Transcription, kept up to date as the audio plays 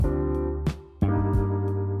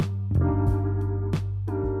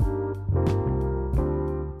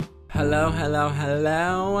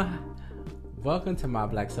Hello. Welcome to My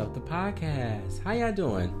Black Self, the podcast. How y'all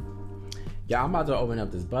doing? Y'all, I'm about to open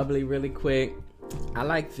up this bubbly really quick. I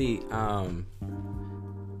like the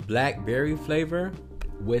blackberry flavor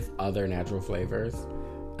with other natural flavors.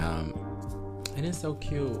 And it's so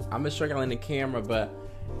cute. I'm gonna show y'all in the camera, but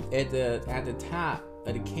at the top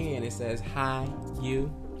of the can it says "Hi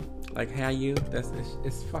You," like "Hi You."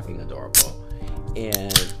 It's fucking adorable,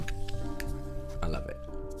 and I love it.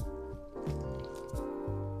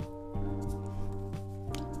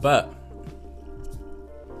 But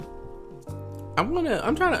I'm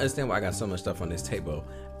trying to understand why I got so much stuff on this table.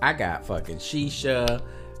 I got fucking shisha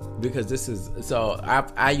because this is so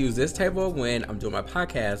I use this table when I'm doing my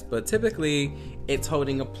podcast, but typically it's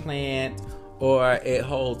holding a plant or it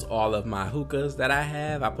holds all of my hookahs that I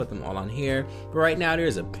have. I put them all on here. But right now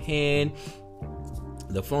there's a pen.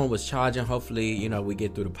 The phone was charging. Hopefully, we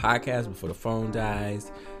get through the podcast before the phone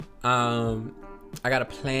dies. I got a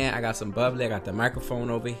plant. I got some bubbly. I got the microphone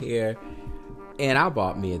over here. And I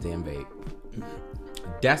bought me a damn vape.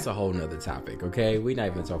 That's a whole nother topic, okay? We're not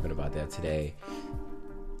even talking about that today.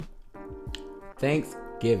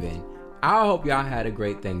 Thanksgiving. I hope y'all had a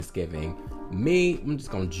great Thanksgiving. I'm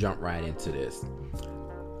just going to jump right into this.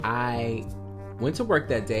 I went to work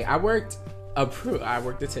that day. I worked a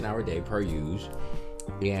 10-hour day per usual.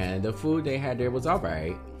 And the food they had there was all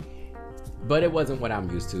right. But it wasn't what I'm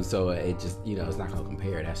used to, so it just, it's not gonna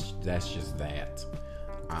compare. That's just that.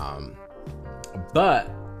 But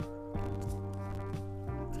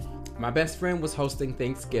my best friend was hosting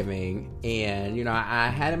Thanksgiving, and I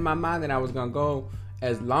had in my mind that I was gonna go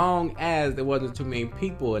as long as there wasn't too many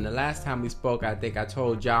people. And the last time we spoke, I think I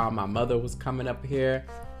told y'all my mother was coming up here.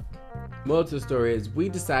 Moral to the story is we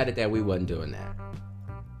decided that we wasn't doing that.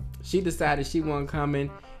 She decided she wasn't coming,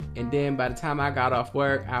 and then by the time I got off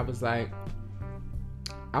work, I was like,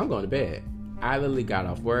 I'm going to bed. I literally got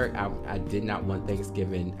off work. I did not want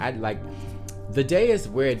Thanksgiving. The day is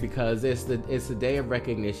weird because it's a day of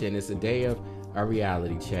recognition. It's a day of a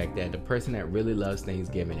reality check that the person that really loves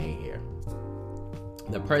Thanksgiving ain't here.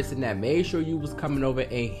 The person that made sure you was coming over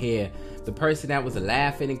ain't here. The person that was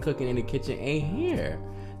laughing and cooking in the kitchen ain't here.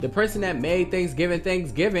 The person that made Thanksgiving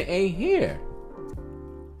ain't here.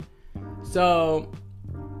 So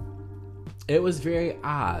it was very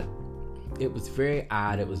odd. It was very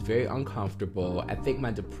uncomfortable. I think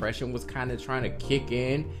my depression was kind of trying to kick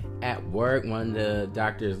in at work. One of the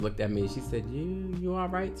doctors looked at me and she said, you all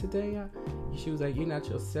right today? She was like, you're not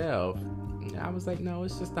yourself. And I was like, no,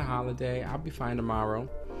 it's just a holiday. I'll be fine tomorrow.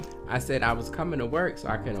 I said I was coming to work so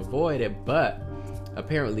I can avoid it, but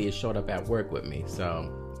apparently it showed up at work with me.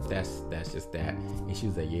 So that's just that. And she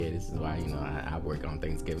was like, yeah, this is why, I work on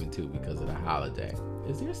Thanksgiving too because of the holiday.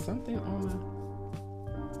 Is there something on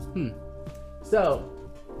my... So,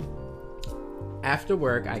 after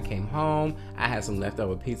work, I came home. I had some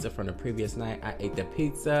leftover pizza from the previous night. I ate the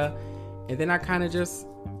pizza, and then I kind of just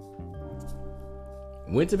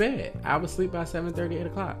went to bed. I was asleep by 7:30, 8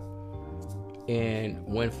 o'clock. And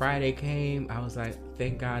when Friday came, I was like,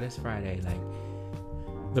 thank God it's Friday. Like,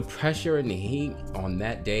 the pressure and the heat on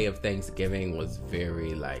that day of Thanksgiving was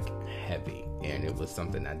very, heavy, and it was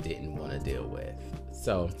something I didn't want to deal with.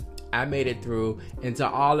 So, I made it through, and to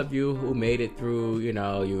all of you who made it through,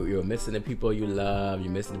 you're missing the people you love, you're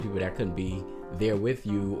missing the people that couldn't be there with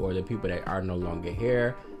you, or the people that are no longer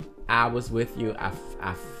here. I was with you. I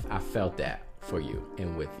felt that for you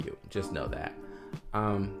and with you. Just know that.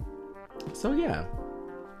 So yeah,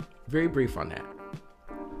 very brief on that.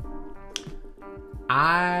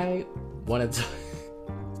 I want to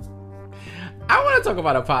talk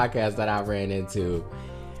about a podcast that I ran into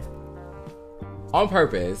on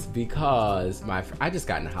purpose because I just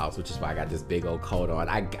got in the house, which is why I got this big old coat on.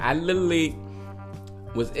 I literally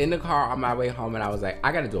was in the car on my way home and I was like,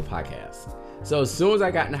 I gotta do a podcast. So as soon as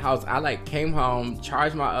I got in the house, I came home,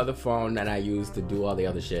 charged my other phone that I used to do all the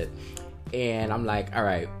other shit. And I'm like, all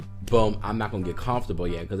right, boom, I'm not gonna get comfortable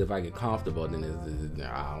yet, because if I get comfortable, then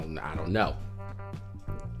I don't know.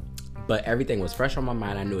 But everything was fresh on my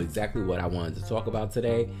mind. I knew exactly what I wanted to talk about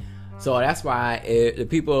today. So that's why the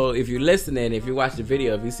people, if you're listening, if you watch the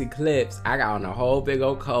video, if you see clips, I got on a whole big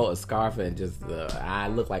old coat, a scarf, and just I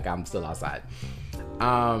look like I'm still outside.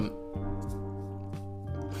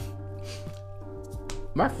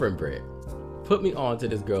 My friend Britt put me on to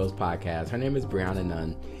this girl's podcast. Her name is Brianna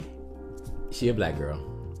Nunn. She a black girl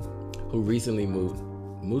who recently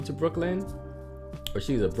moved to Brooklyn, or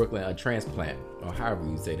she's a transplant, or however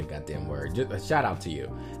you say the goddamn word. Just a shout out to you.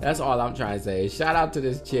 That's all I'm trying to say. Shout out to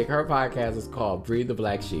this chick. Her podcast is called Breathe the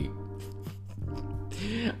Black Sheep.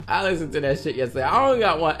 I listened to that shit yesterday. I only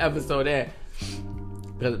got one episode in.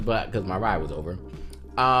 because my ride was over.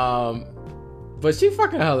 But she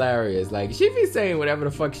fucking hilarious. Like, she be saying whatever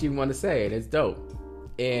the fuck she want to say, and it's dope.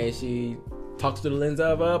 And she talks through the lens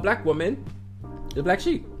of a black woman, the black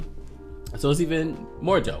sheep. So it's even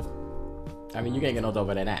more dope. I mean, you can't get no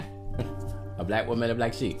doper than that. A black woman, a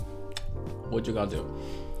black sheep. What you gonna do?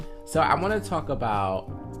 So I want to talk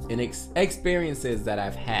about experiences that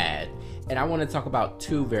I've had, and I want to talk about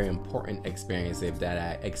two very important experiences that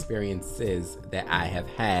I have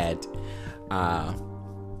had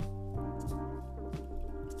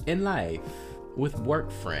in life with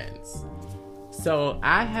work friends. So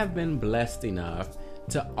I have been blessed enough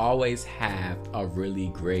to always have a really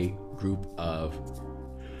great group of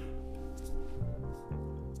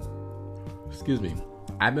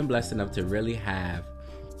I've been blessed enough to really have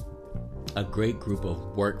a great group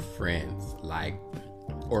of work friends, like,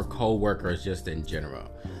 or co-workers just in general.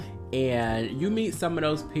 And you meet some of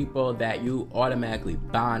those people that you automatically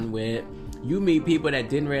bond with. You meet people that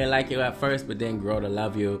didn't really like you at first, but then grow to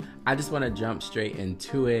love you. I just want to jump straight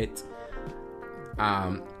into it.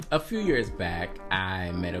 A few years back,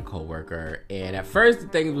 I met a coworker, and at first the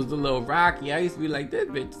thing was a little rocky. I used to be like, this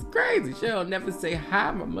bitch is crazy. She'll never say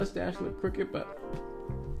hi. My mustache look crooked, but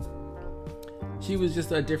she was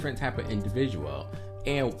just a different type of individual.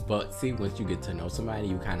 But see, once you get to know somebody,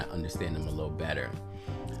 you kind of understand them a little better.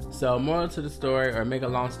 So moral to the story, or make a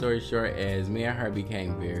long story short, is me and her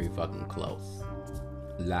became very fucking close.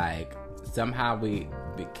 Like, somehow we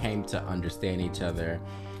came to understand each other.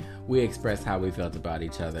 We expressed how we felt about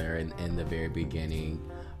each other in the very beginning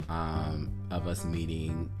of us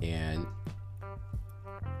meeting, and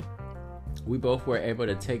we both were able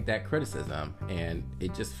to take that criticism, and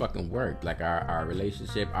it just fucking worked. Like, our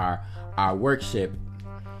relationship, our workship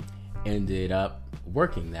ended up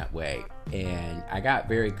working that way, and I got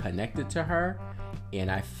very connected to her, and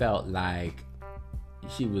I felt like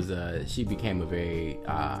she became a very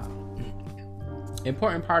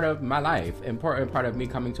important part of my life, important part of me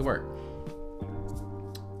coming to work,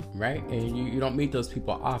 right? And you don't meet those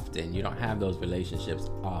people often. You don't have those relationships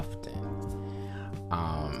often.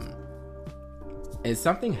 And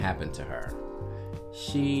something happened to her.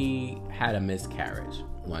 She had a miscarriage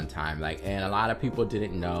one time, and a lot of people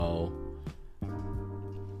didn't know.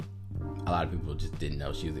 A lot of people just didn't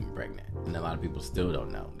know she was even pregnant. And a lot of people still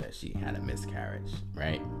don't know that she had a miscarriage,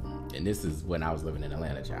 right? And this is when I was living in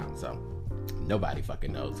Atlanta, child. So nobody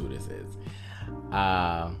fucking knows who this is.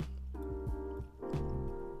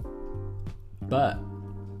 But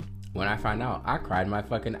when I found out, I cried my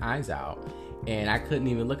fucking eyes out. And I couldn't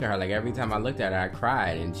even look at her. Like, every time I looked at her, I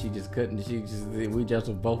cried. And she just couldn't. We just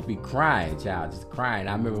would both be crying, child. Just crying.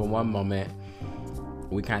 I remember one moment,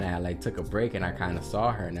 we kind of took a break, and I kind of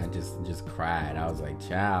saw her, and I just cried. I was like,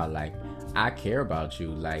 child, like, I care about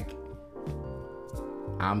you. Like,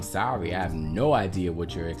 I'm sorry. I have no idea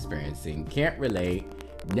what you're experiencing. Can't relate.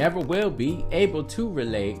 Never will be able to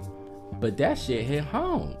relate. But that shit hit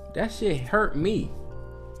home. That shit hurt me.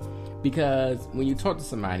 Because when you talk to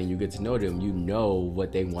somebody and you get to know them, you know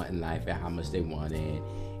what they want in life and how much they want it.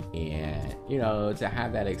 And, to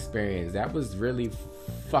have that experience, that was really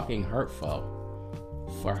fucking hurtful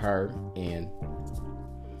for her. And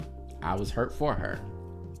I was hurt for her.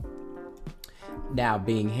 Now,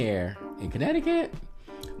 being here in Connecticut,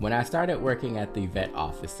 when I started working at the vet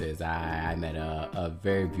offices, I met a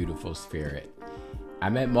very beautiful spirit. I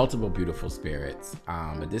met multiple beautiful spirits,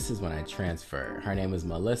 but this is when I transferred. Her name is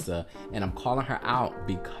Melissa, and I'm calling her out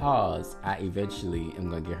because I eventually am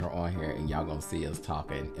going to get her on here, and y'all going to see us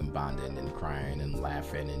talking and bonding and crying and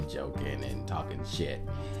laughing and joking and talking shit.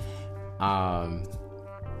 I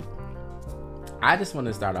just want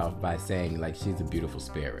to start off by saying, she's a beautiful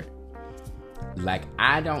spirit.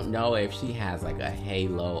 I don't know if she has, a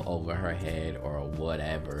halo over her head or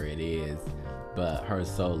whatever it is, but her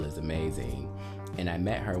soul is amazing. And I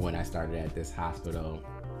met her when I started at this hospital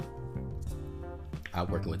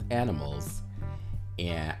working with animals.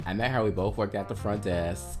 And I met her. We both worked at the front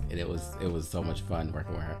desk, and it was so much fun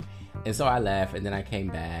working with her. And so I left, and then I came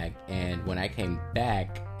back. And when I came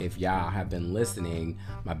back, if y'all have been listening,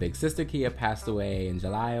 my big sister Kia passed away in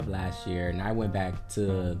July of last year, and I went back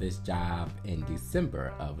to this job in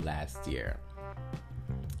December of last year.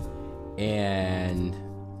 And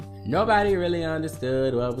nobody really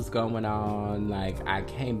understood what was going on. I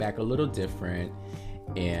came back a little different,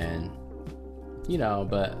 and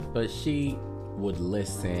but she would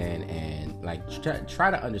listen and try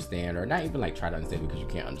to understand, or not even try to understand, because you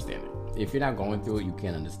can't understand it. If you're not going through it, you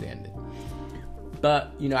can't understand it.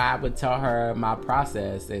 But I would tell her my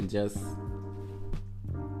process and just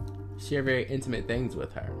share very intimate things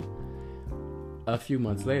with her. A few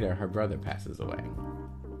months later, her brother passes away.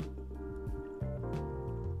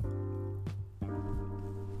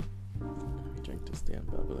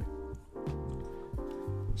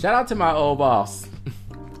 Shout out to my old boss.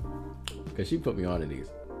 Because she put me on to these.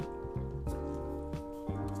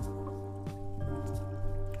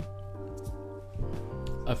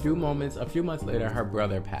 A few months later, her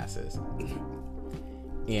brother passes.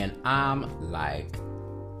 And I'm like,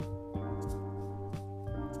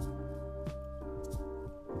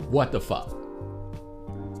 what the fuck?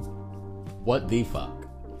 What the fuck?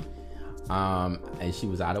 And she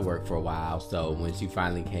was out of work for a while, so when she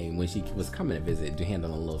finally came, when she was coming to visit, to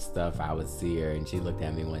handle a little stuff, I would see her, and she looked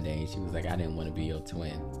at me one day, and she was like, I didn't want to be your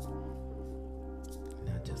twin.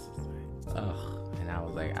 And I just was like, ugh. And I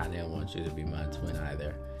was like, I didn't want you to be my twin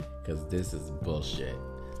either, because this is bullshit.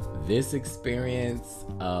 This experience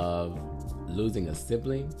of losing a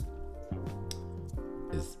sibling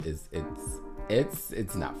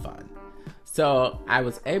it's not fun. So I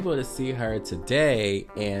was able to see her today,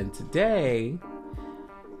 and today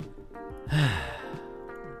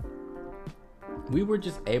we were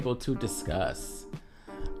just able to discuss.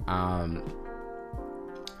 I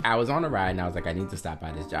was on a ride and I was like, I need to stop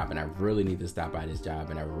by this job, and I really need to stop by this job,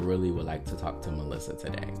 and I really would like to talk to Melissa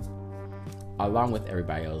today, along with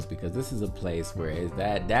everybody else, because this is a place where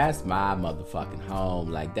that's my motherfucking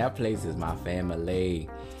home. Like, that place is my family.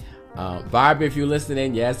 Barb, if you're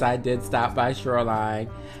listening, yes, I did stop by Shoreline.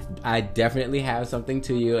 I definitely have something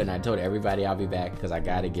to you, and I told everybody I'll be back because I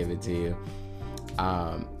gotta give it to you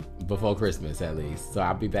before Christmas at least. So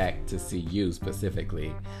I'll be back to see you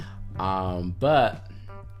specifically. But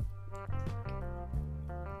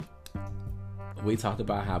we talked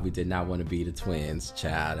about how we did not want to be the twins,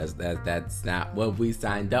 child. That's not what we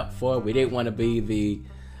signed up for. We didn't want to be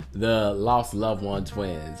the lost loved one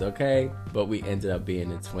twins, okay? But we ended up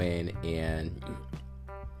being a twin. And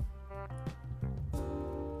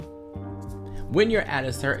when you're at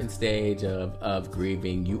a certain stage of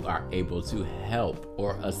grieving, you are able to help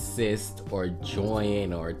or assist or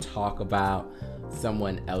join or talk about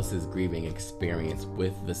someone else's grieving experience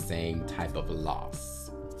with the same type of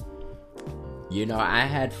loss. You know, I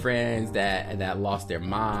had friends that lost their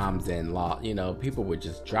moms, and people were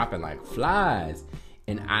just dropping like flies.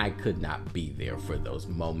 And I could not be there for those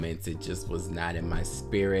moments. It just was not in my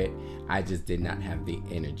spirit. I just did not have the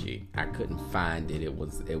energy. I couldn't find it. It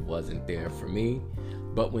wasn't there for me.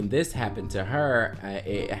 But when this happened to her,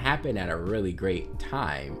 it happened at a really great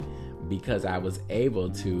time, because I was able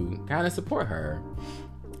to kind of support her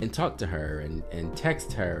and talk to her and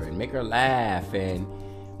text her and make her laugh. And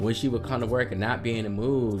when she would come to work and not be in the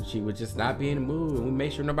mood, she would just not be in the mood. And we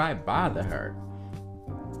made sure nobody bothered her.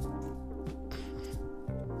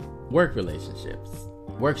 Work relationships,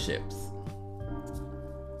 workships.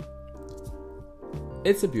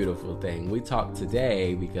 It's a beautiful thing. We talked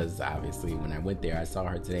today because obviously when I went there, I saw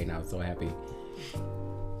her today and I was so happy.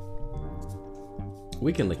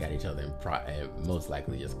 We can look at each other and most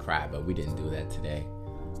likely just cry, but we didn't do that today.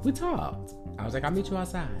 We talked. I was like, I'll meet you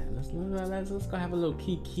outside. Let's go have a little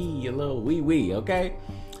kiki, a little wee, okay?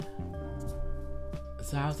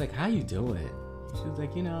 So I was like, how you doing? She was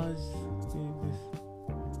like,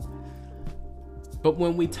 But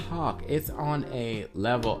when we talk, it's on a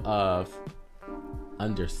level of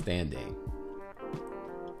understanding,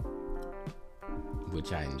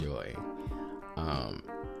 which I enjoy,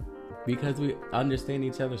 because we understand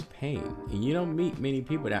each other's pain. And you don't meet many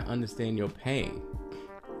people that understand your pain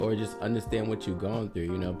or just understand what you're going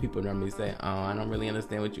through. People normally say, oh, I don't really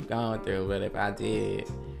understand what you're going through, but if I did.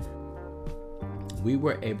 We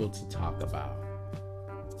were able to talk about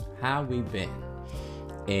how we've been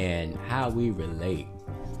and how we relate.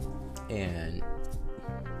 And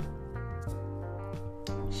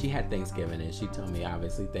she had Thanksgiving, and she told me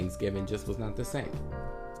obviously Thanksgiving just was not the same.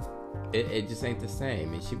 It just ain't the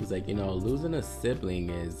same. And she was like, losing a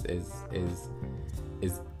sibling is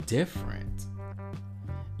different.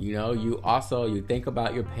 You think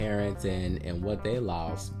about your parents and what they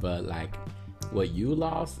lost, but like what you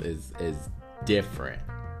lost is different.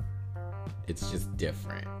 It's just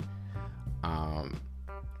different.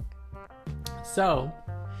 So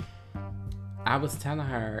I was telling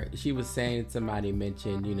her, she was saying somebody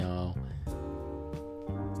mentioned,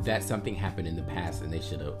 that something happened in the past and they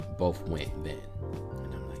should have both went then.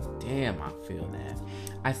 And I'm like, damn, I feel that.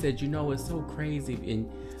 I said, it's so crazy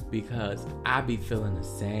because I be feeling the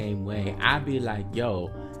same way. I be like, yo,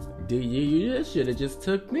 you just should have just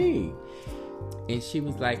took me. And she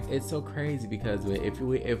was like, it's so crazy because if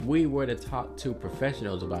we were to talk to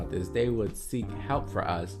professionals about this, they would seek help for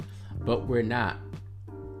us, but we're not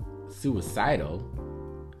suicidal.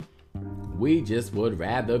 We just would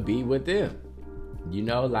rather be with them.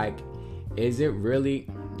 Is it really,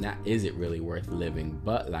 not is it really worth living,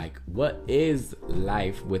 but like, what is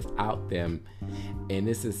life without them? And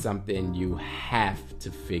this is something you have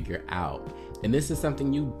to figure out. And this is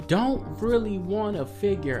something you don't really want to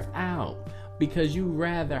figure out, because you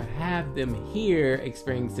rather have them here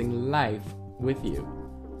experiencing life with you.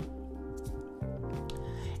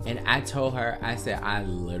 And I told her, I said, I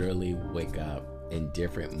literally wake up in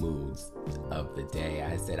different moods of the day.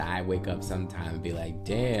 I said, I wake up sometime and be like,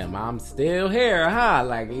 damn, I'm still here, huh?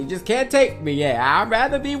 Like, you just can't take me. Yeah, I'd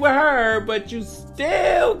rather be with her, but you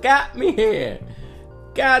still got me here.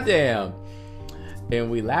 Goddamn. And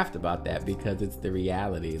we laughed about that because it's the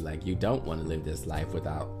reality. Like, you don't want to live this life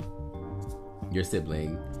without your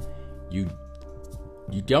sibling. You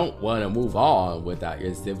don't want to move on without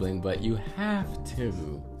your sibling, but you have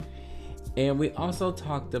to. And we also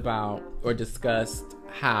talked about or discussed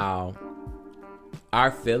how our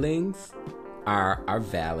feelings are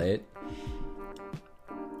valid,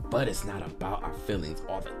 but it's not about our feelings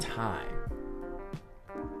all the time.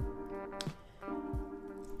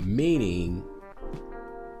 Meaning,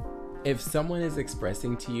 if someone is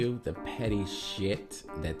expressing to you the petty shit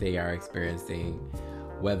that they are experiencing,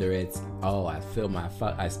 whether it's, oh, I spilled my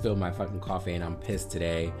fucking coffee and I'm pissed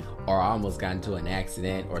today, or I almost got into an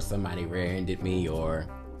accident, or somebody rear-ended me, or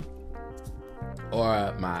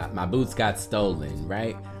my boots got stolen,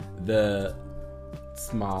 right? The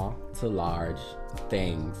small to large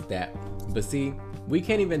things that, but see, we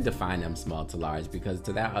can't even define them small to large, because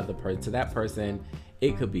to that person,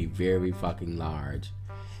 it could be very fucking large.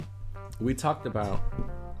 We talked about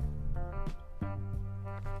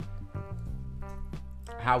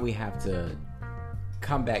how we have to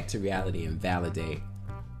come back to reality and validate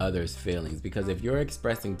others' feelings. Because if you're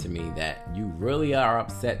expressing to me that you really are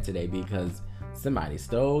upset today because somebody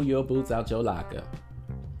stole your boots out your locker,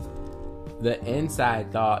 the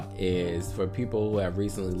inside thought is, for people who have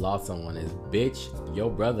recently lost someone, is, bitch,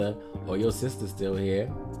 your brother or your sister's still here,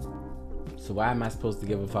 so why am I supposed to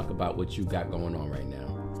give a fuck about what you got going on right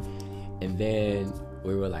now? And then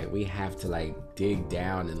we were like, we have to like dig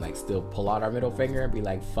down and like still pull out our middle finger and be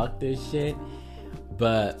like, fuck this shit.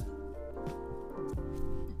 But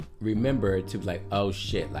remember to be like, oh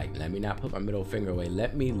shit, like, let me not put my middle finger away.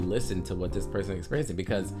 Let me listen to what this person is experiencing,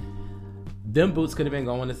 because them boots could have been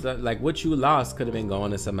going to, like, what you lost could have been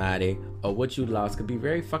going to somebody, or what you lost could be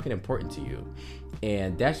very fucking important to you.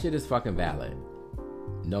 And that shit is fucking valid.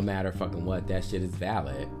 No matter fucking what, that shit is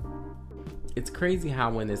valid. It's crazy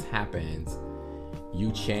how when this happens,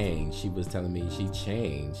 you change. She was telling me she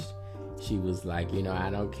changed. She was like, you know, I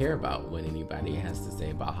don't care about what anybody has to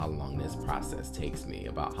say about how long this process takes me,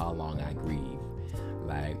 about how long I grieve.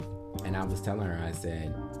 Like, and I was telling her, I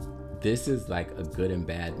said, this is like a good and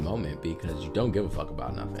bad moment, because you don't give a fuck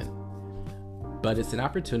about nothing. But it's an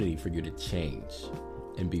opportunity for you to change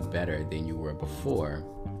and be better than you were before,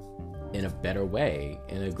 in a better way,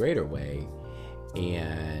 in a greater way.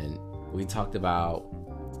 And we talked about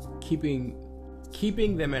keeping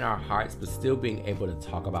them in our hearts, but still being able to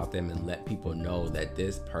talk about them and let people know that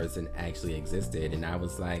this person actually existed. And I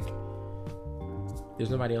was like, there's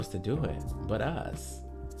nobody else to do it but us.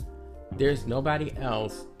 There's nobody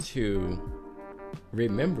else to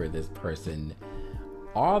remember this person.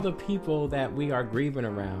 All the people that we are grieving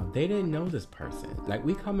around, they didn't know this person. Like,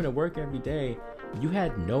 we come into work every day, you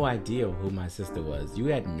had no idea who my sister was. You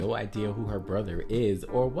had no idea who her brother is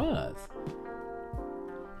or was.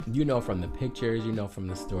 You know from the pictures, you know from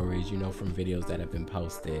the stories, you know from videos that have been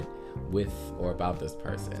posted with or about this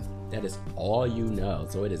person. That is all you know.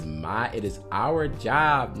 So it is our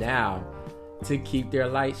job now to keep their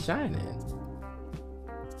light shining.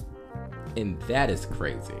 And that is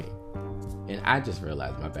crazy. And I just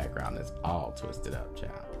realized my background is all twisted up,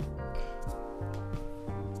 child.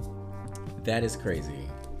 That is crazy.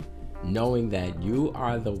 Knowing that you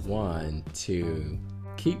are the one to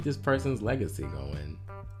keep this person's legacy going.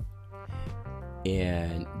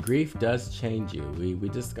 And grief does change you. We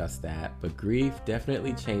discussed that. But grief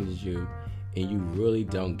definitely changes you. And you really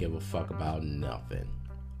don't give a fuck about nothing.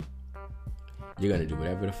 You're going to do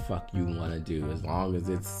whatever the fuck you want to do, as long as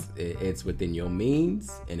it's within your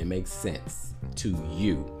means and it makes sense to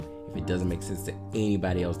you. If it doesn't make sense to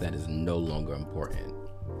anybody else, that is no longer important.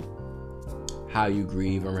 How you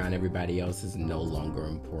grieve around everybody else is no longer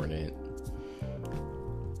important.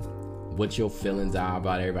 What your feelings are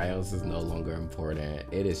about everybody else is no longer important.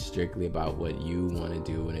 It is strictly about what you want to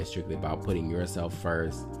do, and it's strictly about putting yourself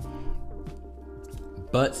first,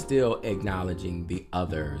 but still acknowledging the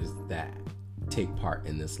others that take part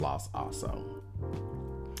in this loss also.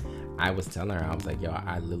 I was telling her, I was like, yo,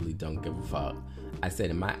 I literally don't give a fuck. I said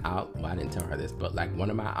in my well, I didn't tell her this, but like one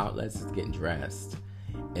of my outlets is getting dressed.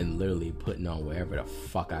 and literally putting on wherever the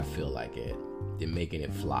fuck I feel like it, then making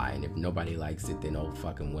it fly. And if nobody likes it, then oh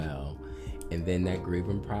fucking well. And then that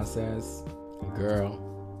grieving process, girl,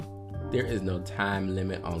 there is no time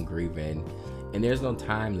limit on grieving. And there's no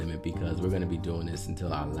time limit because we're going to be doing this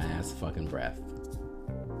until our last fucking breath.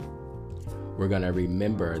 We're going to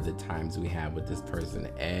remember the times we have with this person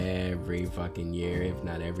every fucking year, if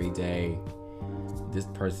not every day. This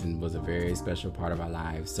person was a very special part of our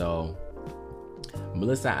lives. So,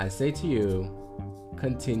 Melissa, I say to you,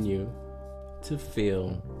 continue to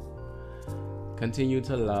feel, continue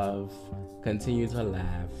to love, continue to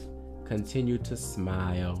laugh, continue to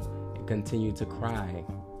smile, and continue to cry.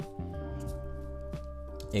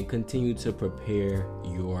 And continue to prepare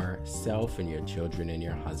yourself and your children and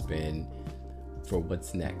your husband for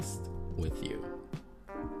what's next with you.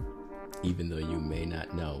 Even though you may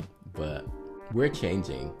not know, but we're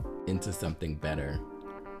changing into something better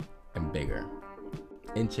and bigger.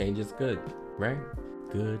 And change is good, right?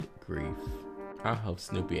 Good grief. I hope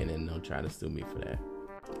Snoopy and them don't try to sue me for that.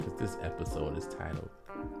 Because this episode is titled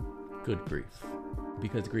Good Grief.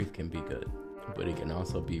 Because grief can be good, but it can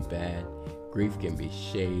also be bad. Grief can be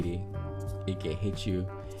shady. It can hit you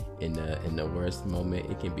in the worst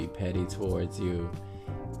moment. It can be petty towards you.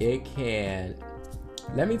 It can...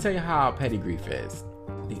 Let me tell you how petty grief is.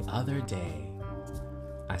 The other day,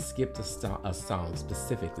 I skipped a song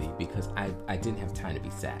specifically because I didn't have time to be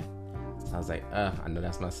sad. So I was like, I know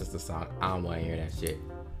that's my sister's song. I don't want to hear that shit.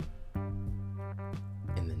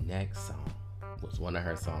 And the next song was one of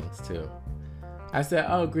her songs too. I said,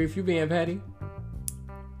 oh, Grief, you being petty?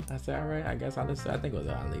 I said, all right, I guess I'll listen. I think it was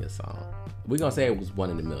an Aaliyah song. We're going to say it was one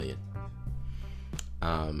in a million.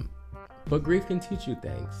 But grief can teach you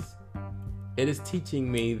things. It is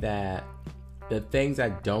teaching me that the things I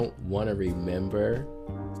don't want to remember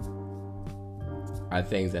are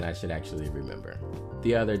things that I should actually remember.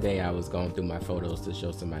 The other day I was going through my photos to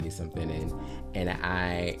show somebody something,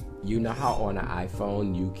 and you know how on an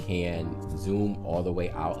iPhone you can zoom all the way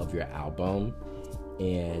out of your album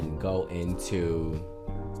and go into,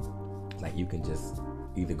 like, you can just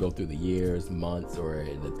either go through the years, months, or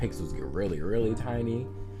the pixels get really, really tiny.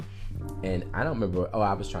 And I don't remember. Oh,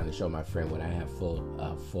 I was trying to show my friend when I had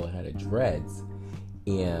full head of dreads,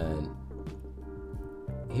 and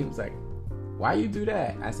he was like, "Why you do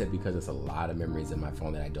that?" I said, "Because it's a lot of memories in my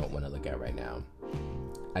phone that I don't want to look at right now."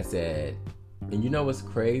 I said, and you know what's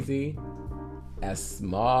crazy? As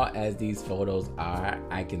small as these photos are,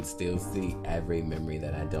 I can still see every memory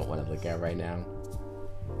that I don't want to look at right now.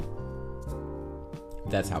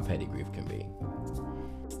 That's how petty grief can be.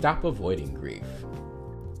 Stop avoiding grief.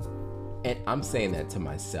 And I'm saying that to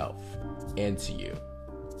myself and to you.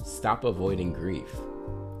 Stop avoiding grief.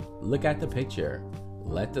 Look at the picture.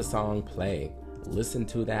 Let the song play. Listen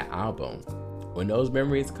to that album. When those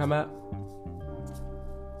memories come up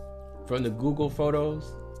from the Google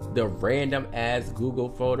photos, the random ass Google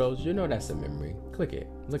photos, you know that's a memory. Click it.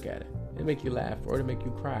 Look at it. It'll make you laugh or it'll make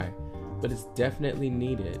you cry. But it's definitely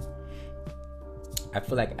needed. I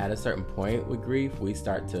feel like at a certain point with grief, we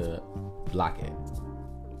start to block it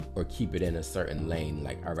or keep it in a certain lane.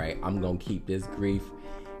 Like, all right, I'm going to keep this grief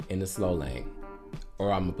in the slow lane,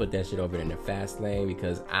 or I'm going to put that shit over in the fast lane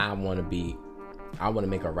because I want to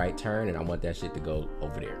make a right turn and I want that shit to go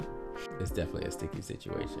over there. It's definitely a sticky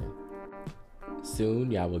situation.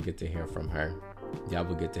 Soon, y'all will get to hear from her. Y'all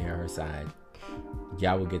will get to hear her side.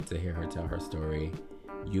 Y'all will get to hear her tell her story.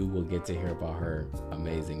 You will get to hear about her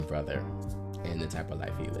amazing brother and the type of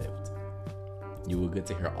life he lived. You will get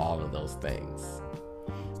to hear all of those things.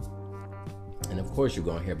 And of course, you're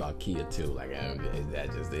going to hear about Kia too. Like,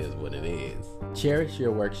 that just is what it is. Cherish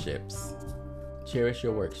your workships. Cherish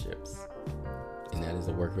your workships. And that is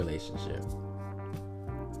a work relationship.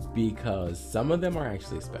 Because some of them are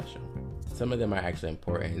actually special. Some of them are actually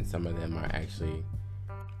important. Some of them are actually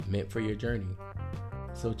meant for your journey.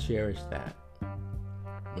 So cherish that.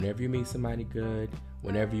 Whenever you meet somebody good,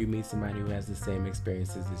 whenever you meet somebody who has the same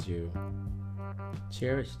experiences as you,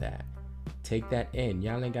 cherish that. Take that in.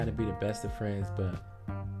 Y'all ain't got to be the best of friends, but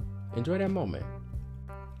enjoy that moment.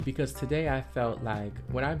 Because today I felt like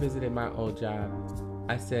when I visited my old job,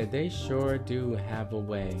 I said they sure do have a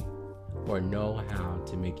way or know how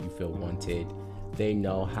to make you feel wanted. They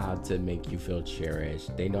know how to make you feel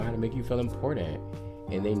cherished. They know how to make you feel important.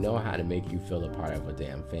 And they know how to make you feel a part of a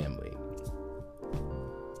damn family.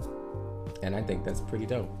 And I think that's pretty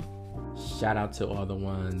dope. Shout out to all the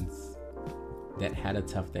ones that had a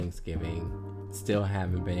tough Thanksgiving, still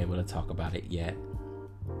haven't been able to talk about it yet.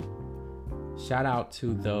 Shout out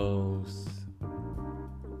to those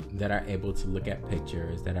that are able to look at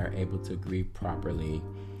pictures, that are able to grieve properly,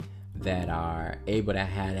 that are able to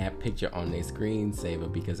have that picture on their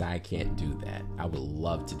screensaver, because I can't do that. I would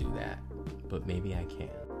love to do that, but maybe I can.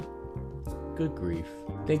 Good grief.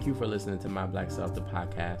 Thank you for listening to My Black Self, the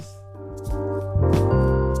podcast.